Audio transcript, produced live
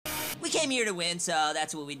came here to win, so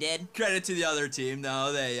that's what we did. Credit to the other team,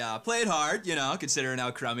 though. They played hard, you know, considering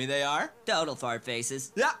how crummy they are. Total fart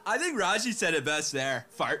faces. Yeah, I think Raji said it best there.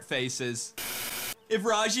 Fart faces. If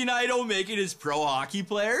Raji and I don't make it as pro hockey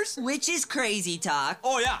players... Which is crazy talk.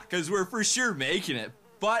 Oh yeah, because we're for sure making it.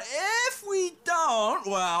 But if we don't,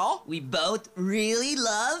 well... We both really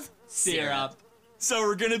love syrup. So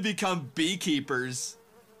we're gonna become beekeepers.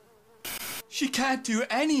 She can't do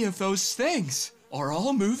any of those things. Are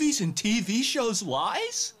all movies and TV shows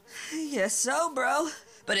lies? Yes, so, bro.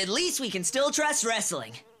 But at least we can still trust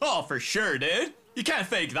wrestling. Oh, for sure, dude. You can't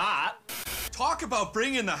fake that. Talk about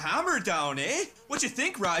bringing the hammer down, eh? What you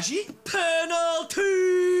think, Raji? Penalty!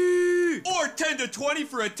 Or 10 to 20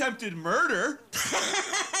 for attempted murder.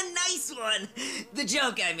 Nice one. The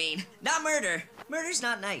joke, I mean. Not murder. Murder's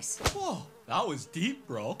not nice. Whoa, that was deep,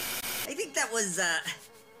 bro. I think that was,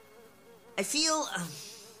 I feel,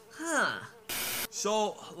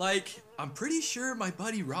 So, like, I'm pretty sure my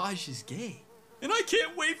buddy Raj is gay. And I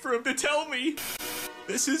can't wait for him to tell me.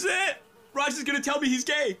 This is it. Raj is gonna tell me he's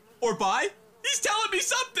gay. Or bi. He's telling me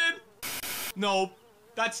something. No,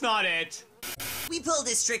 that's not it. We pulled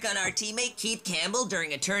this trick on our teammate Keith Campbell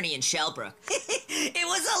during a tourney in Shellbrook. It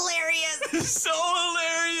was hilarious. So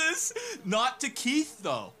hilarious. Not to Keith,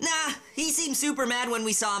 though. Nah, he seemed super mad when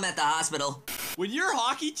we saw him at the hospital. When your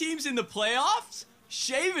hockey team's in the playoffs,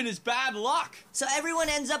 shaving is bad luck. So everyone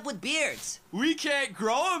ends up with beards. We can't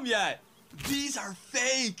grow them yet. These are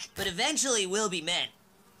fake. But eventually we'll be men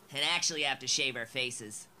and actually have to shave our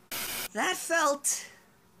faces. That felt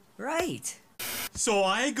right. So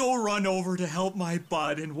I go run over to help my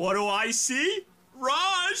bud, and what do I see?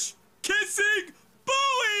 Raj kissing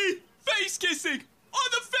Bowie! Face kissing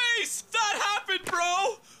on the face! That happened,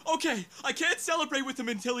 bro! Okay, I can't celebrate with him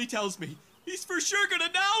until he tells me. He's for sure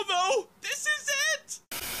gonna now, though! This is it!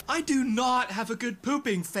 I do not have a good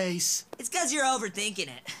pooping face. It's 'cause you're overthinking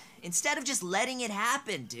it. Instead of just letting it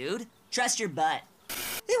happen, dude. Trust your butt.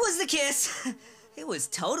 It was the kiss. It was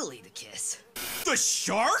totally the kiss. The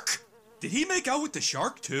shark? Did he make out with the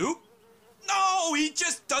shark, too? No, he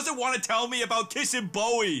just doesn't want to tell me about kissing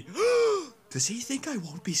Bowie. Does he think I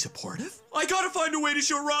won't be supportive? I gotta find a way to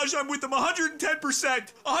show Raj I'm with him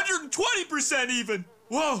 110%, 120% even.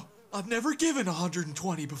 Whoa, I've never given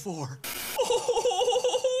 120 before.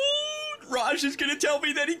 Oh, Raj is gonna tell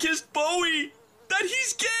me that he kissed Bowie, that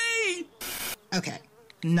he's gay. Okay,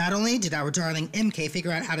 not only did our darling MK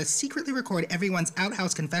figure out how to secretly record everyone's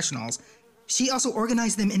outhouse confessionals, she also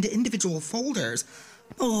organized them into individual folders.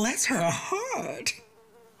 Bless her heart.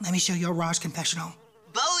 Let me show you a Raj confessional.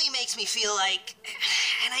 Bowie makes me feel like,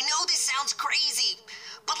 and I know this sounds crazy,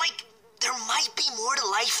 but like, there might be more to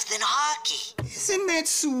life than hockey. Isn't that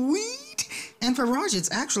sweet? And for Raj,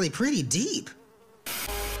 it's actually pretty deep.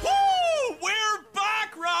 Woo! We're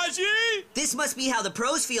back, Raji! This must be how the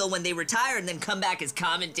pros feel when they retire and then come back as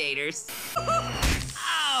commentators.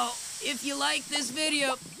 Ow! If you like this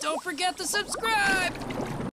video, don't forget to subscribe!